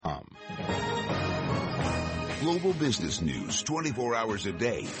Global business news 24 hours a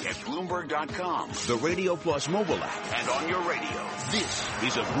day at Bloomberg.com, the Radio Plus mobile app, and on your radio. This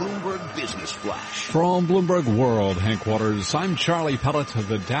is a Bloomberg Business Flash. From Bloomberg World headquarters, I'm Charlie Pellet.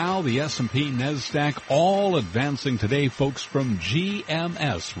 The Dow, the S&P, NASDAQ, all advancing today, folks, from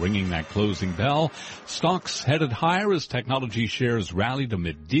GMS, ringing that closing bell. Stocks headed higher as technology shares rallied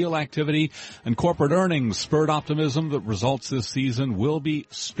amid deal activity, and corporate earnings spurred optimism that results this season will be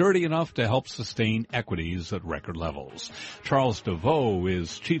sturdy enough to help sustain equities at record levels. Charles DeVoe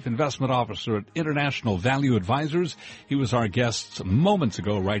is Chief Investment Officer at International Value Advisors. He was our guest moments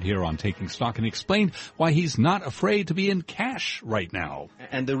ago right here on Taking Stock, and explained why he's not afraid to be in cash right now.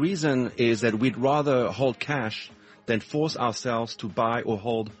 And the reason is that we'd rather hold cash than force ourselves to buy or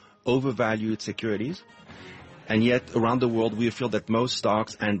hold overvalued securities. And yet around the world we feel that most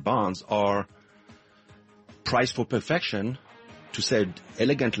stocks and bonds are priced for perfection. To say it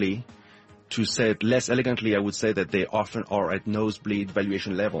elegantly, to say it less elegantly, I would say that they often are at nosebleed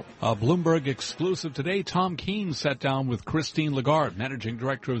valuation level. A Bloomberg exclusive today. Tom Keene sat down with Christine Lagarde, Managing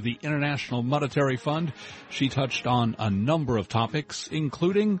Director of the International Monetary Fund. She touched on a number of topics,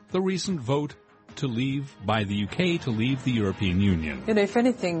 including the recent vote to leave by the UK to leave the European Union. You know, if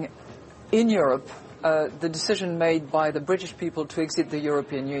anything, in Europe, the decision made by the British people to exit the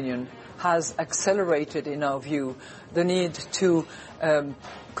European Union has accelerated, in our view, the need to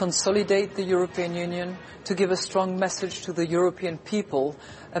consolidate the European Union, to give a strong message to the European people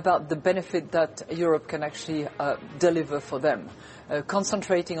about the benefit that Europe can actually deliver for them.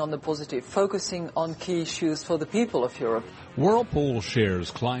 Concentrating on the positive, focusing on key issues for the people of Europe. Whirlpool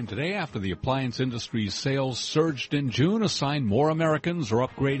shares climbed today after the appliance industry's sales surged in June, a sign more Americans are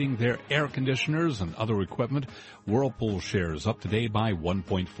upgrading their air conditioners and other equipment. Whirlpool shares up today by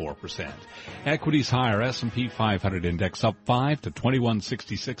 1.4%. Equities higher, S&P 500 index up 5 to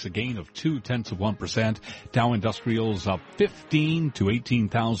 2166, a gain of 0.2%. Dow Industrials up 15 to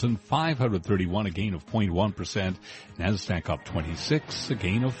 18,531, a gain of 0.1%. NASDAQ up 26, a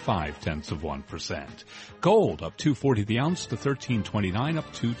gain of 0.5%. Gold up $2.40 the ounce to $13.29,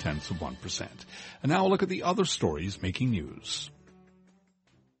 up 0.2%. And now a look at the other stories making news.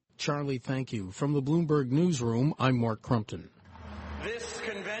 Charlie, thank you. From the Bloomberg Newsroom, I'm Mark Crumpton. This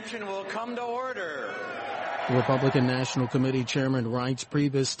convention will come to order. Republican National Committee Chairman Reince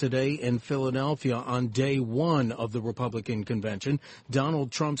Priebus today in Philadelphia on day one of the Republican convention.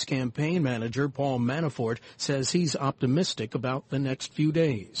 Donald Trump's campaign manager, Paul Manafort, says he's optimistic about the next few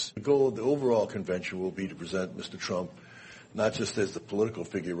days. The goal of the overall convention will be to present Mr. Trump not just as the political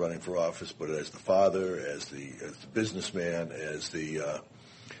figure running for office, but as the father, as the businessman, as the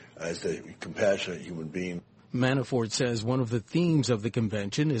compassionate human being. Manafort says one of the themes of the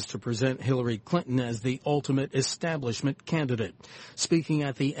convention is to present Hillary Clinton as the ultimate establishment candidate. Speaking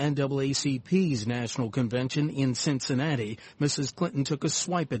at the NAACP's national convention in Cincinnati, Mrs. Clinton took a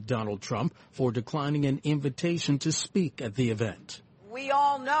swipe at Donald Trump for declining an invitation to speak at the event. We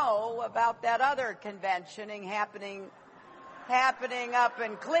all know about that other convention happening up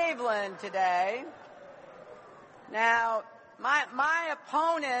in Cleveland today. Now, my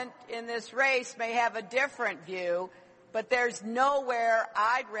opponent in this race may have a different view, but there's nowhere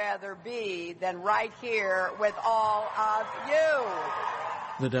I'd rather be than right here with all of you.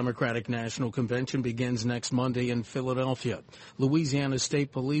 The Democratic National Convention begins next Monday in Philadelphia. Louisiana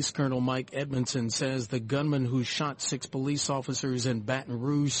State Police Colonel Mike Edmondson says the gunman who shot 6 police officers in Baton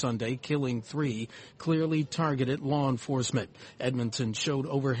Rouge Sunday, killing 3, clearly targeted law enforcement. Edmondson showed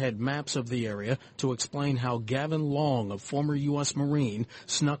overhead maps of the area to explain how Gavin Long, a former U.S. Marine,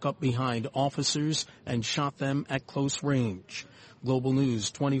 snuck up behind officers and shot them at close range. Global news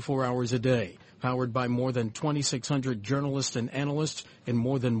 24 hours a day, powered by more than 2,600 journalists and analysts in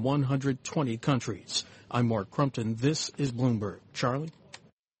more than 120 countries. I'm Mark Crumpton. This is Bloomberg. Charlie?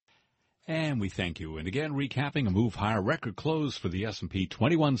 And we thank you. And again, recapping a move higher, record close for the S&P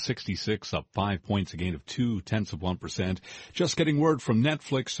 2166, up 5 points, a gain of 0.2%. Just getting word from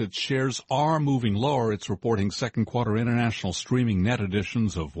Netflix that shares are moving lower. It's reporting second quarter international streaming net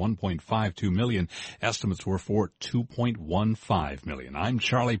additions of 1.52 million. Estimates were for 2.15 million. I'm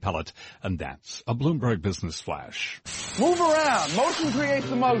Charlie Pellet, and that's a Bloomberg Business Flash. Move around. Motion creates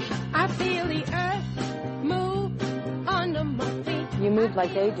the motion. I feel the earth move under my feet. You move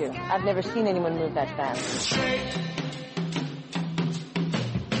like they do. I've never seen anyone move that fast. Shake.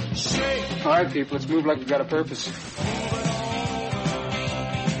 Shake. All right, people, let's move like we've got a purpose.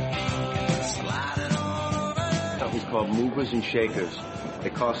 Something's called movers and shakers.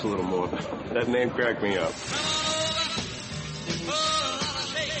 They cost a little more. That name cracked me up.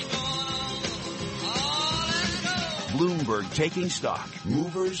 Bloomberg Taking Stock,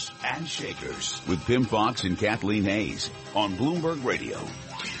 Movers and Shakers with Pimm Fox and Kathleen Hayes on Bloomberg Radio.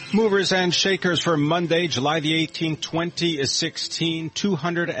 Movers and shakers for Monday, July the 18th, 2016.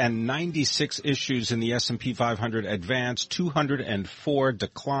 296 issues in the S&P 500 advance, 204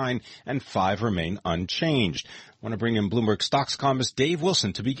 decline, and 5 remain unchanged. I want to bring in Bloomberg stocks economist Dave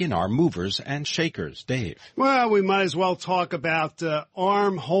Wilson to begin our movers and shakers. Dave. Well, we might as well talk about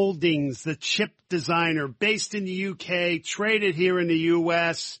ARM Holdings, the chip designer based in the UK, traded here in the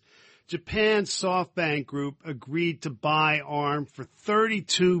U.S. Japan's SoftBank Group agreed to buy ARM for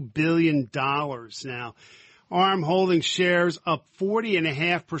 $32 billion. Now, ARM Holdings shares up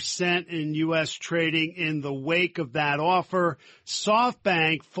 40.5% in U.S. trading in the wake of that offer.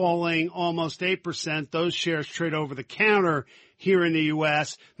 SoftBank falling almost 8%. Those shares trade over the counter here in the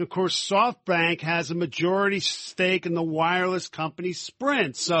U.S. And of course, SoftBank has a majority stake in the wireless company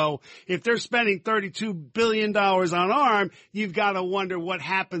Sprint. So if they're spending $32 billion on ARM, you've got to wonder what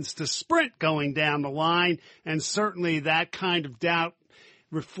happens to Sprint going down the line. And certainly that kind of doubt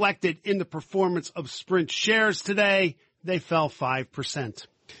reflected in the performance of Sprint shares today. They fell 5%.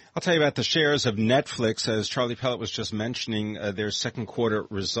 I'll tell you about the shares of Netflix. As Charlie Pellet was just mentioning, their second quarter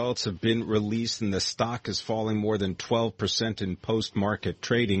results have been released and the stock is falling more than 12% in post-market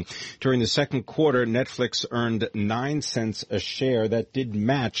trading. During the second quarter, Netflix earned 9 cents a share. That did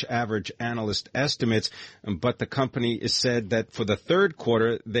match average analyst estimates, but the company has said that for the third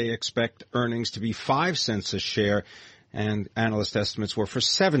quarter, they expect earnings to be 5 cents a share. And analyst estimates were for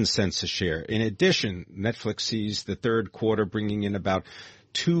 7 cents a share. In addition, Netflix sees the third quarter bringing in about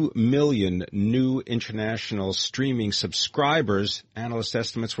 2 million new international streaming subscribers. Analyst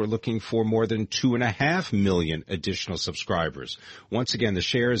estimates were looking for more than 2.5 million additional subscribers. Once again, the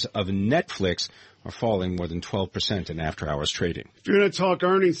shares of Netflix are falling more than 12% in after-hours trading. If you're going to talk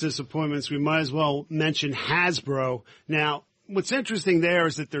earnings disappointments, we might as well mention Hasbro. Now, what's interesting there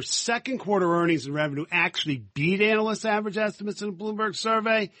is that their second quarter earnings and revenue actually beat analyst average estimates in a Bloomberg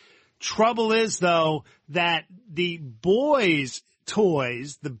survey. Trouble is, though, that the boys'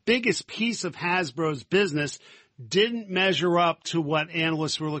 toys, the biggest piece of Hasbro's business, didn't measure up to what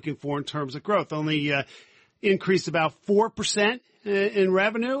analysts were looking for in terms of growth. Only increased about 4% in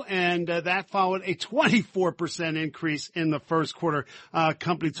revenue, and that followed a 24% increase in the first quarter.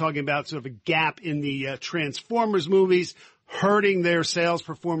 Company talking about sort of a gap in the Transformers movies, hurting their sales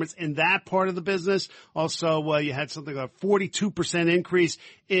performance in that part of the business. Also, you had something like a 42% increase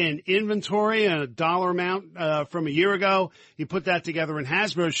in inventory and a dollar amount from a year ago. You put that together in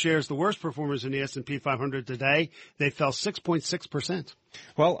Hasbro shares, the worst performers in the S&P 500 today. They fell 6.6%.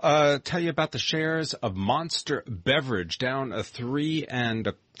 Well, tell you about the shares of Monster Beverage, down 3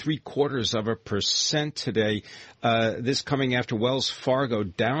 3/4% today. This coming after Wells Fargo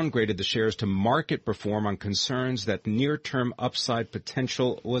downgraded the shares to market perform on concerns that near-term upside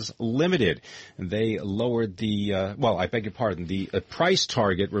potential was limited. They lowered the, the price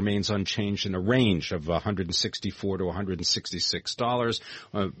target remains unchanged in a range of $164 to $166.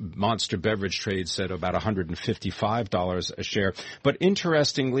 Monster Beverage trades at about $155 a share. But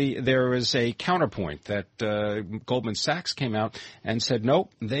interestingly, there is a counterpoint that Goldman Sachs came out and said,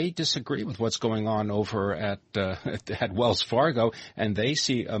 nope, they disagree with what's going on over at Wells Fargo, and they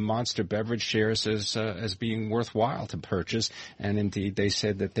see Monster Beverage shares as being worthwhile to purchase. And indeed, they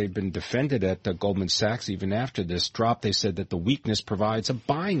said that they've been defended at Goldman Sachs even after this drop. They said that the weakness provides a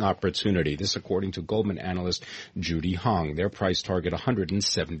buying opportunity. This according to Goldman analyst Judy Hong. Their price target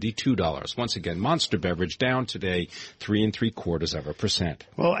 $172. Once again, Monster Beverage down today 3 3/4%.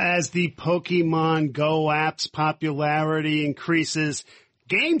 Well, as the Pokemon Go app's popularity increases,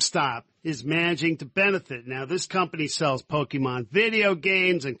 GameStop is managing to benefit. Now, this company sells Pokemon video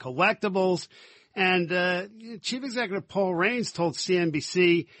games and collectibles, and Chief Executive Paul Raines told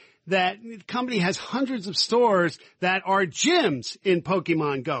CNBC that the company has hundreds of stores that are gyms in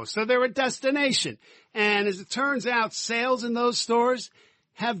Pokemon Go. So they're a destination. And as it turns out, sales in those stores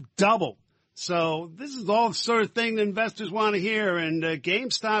have doubled. So this is all the sort of thing that investors want to hear. And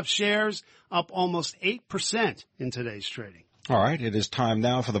GameStop shares up almost 8% in today's trading. All right, it is time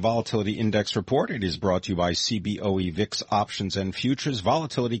now for the Volatility Index Report. It is brought to you by CBOE VIX Options and Futures.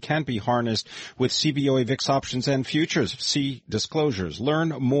 Volatility can be harnessed with CBOE VIX Options and Futures. See disclosures. Learn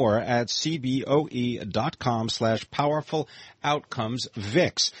more at cboe.com/powerful outcomes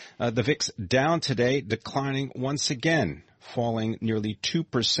VIX. The VIX down today, declining once again, falling nearly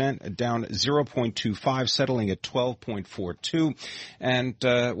 2%, down 0.25, settling at 12.42. And,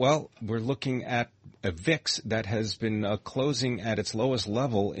 we're looking at a VIX that has been closing at its lowest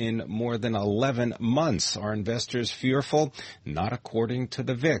level in more than 11 months. Are investors fearful? Not according to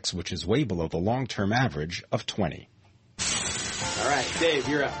the VIX, which is way below the long-term average of 20. Dave,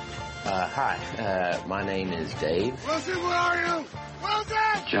 you're up. Hi, my name is Dave. Wilson, where are you? Wilson!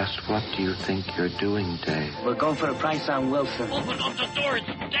 Just what do you think you're doing, Dave? We're going for a price on Wilson. Open up the door, it's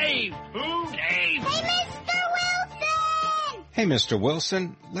Dave! Who? Dave! Hey, Mr. Wilson! Hey, Mr.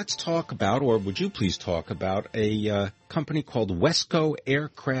 Wilson, let's talk about, or would you please talk about, a company called Wesco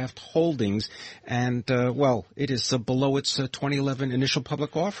Aircraft Holdings, and, it is below its 2011 initial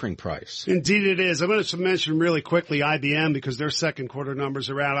public offering price. Indeed it is. I'm going to mention really quickly IBM because their second quarter numbers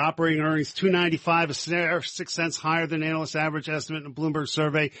are out. Operating earnings $2.95 a share, 6 cents higher than analyst average estimate in a Bloomberg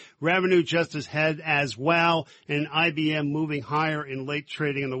survey. Revenue just ahead as well, and IBM moving higher in late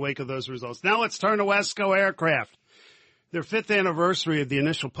trading in the wake of those results. Now let's turn to Wesco Aircraft. Their 5th anniversary of the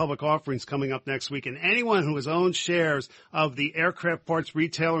initial public offerings coming up next week, and anyone who has owned shares of the aircraft parts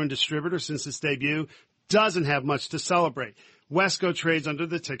retailer and distributor since its debut doesn't have much to celebrate. Wesco trades under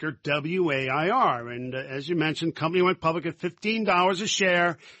the ticker WAIR, and as you mentioned, company went public at $15 a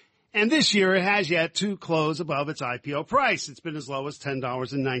share, and this year it has yet to close above its IPO price. It's been as low as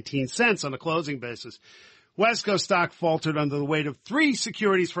 $10.19 on a closing basis. Wesco stock faltered under the weight of 3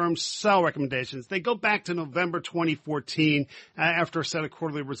 securities firms' sell recommendations. They go back to November 2014 after a set of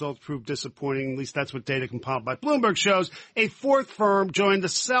quarterly results proved disappointing. At least that's what data compiled by Bloomberg shows. A 4th firm joined the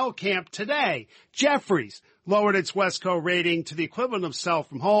sell camp today. Jefferies lowered its Wesco rating to the equivalent of sell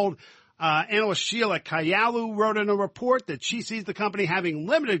from hold. Analyst Sheila Kayalu wrote in a report that she sees the company having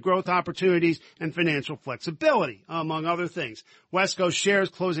limited growth opportunities and financial flexibility, among other things. Wesco shares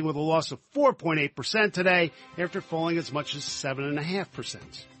closing with a loss of 4.8% today after falling as much as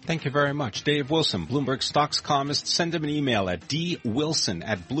 7.5%. Thank you very much. Dave Wilson, Bloomberg stocks columnist. Send him an email at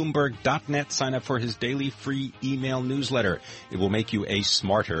dwilson@bloomberg.net. Sign up for his daily free email newsletter. It will make you a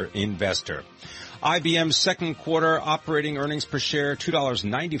smarter investor. IBM's second quarter operating earnings per share,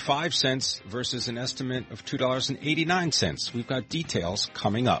 $2.95 versus an estimate of $2.89. We've got details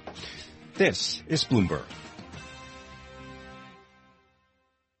coming up. This is Bloomberg.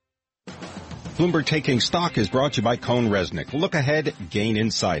 Bloomberg Taking Stock is brought to you by CohnReznick. Look ahead, gain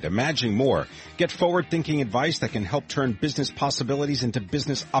insight, imagine more. Get forward-thinking advice that can help turn business possibilities into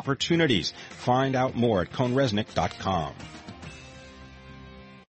business opportunities. Find out more at CohnReznick.com.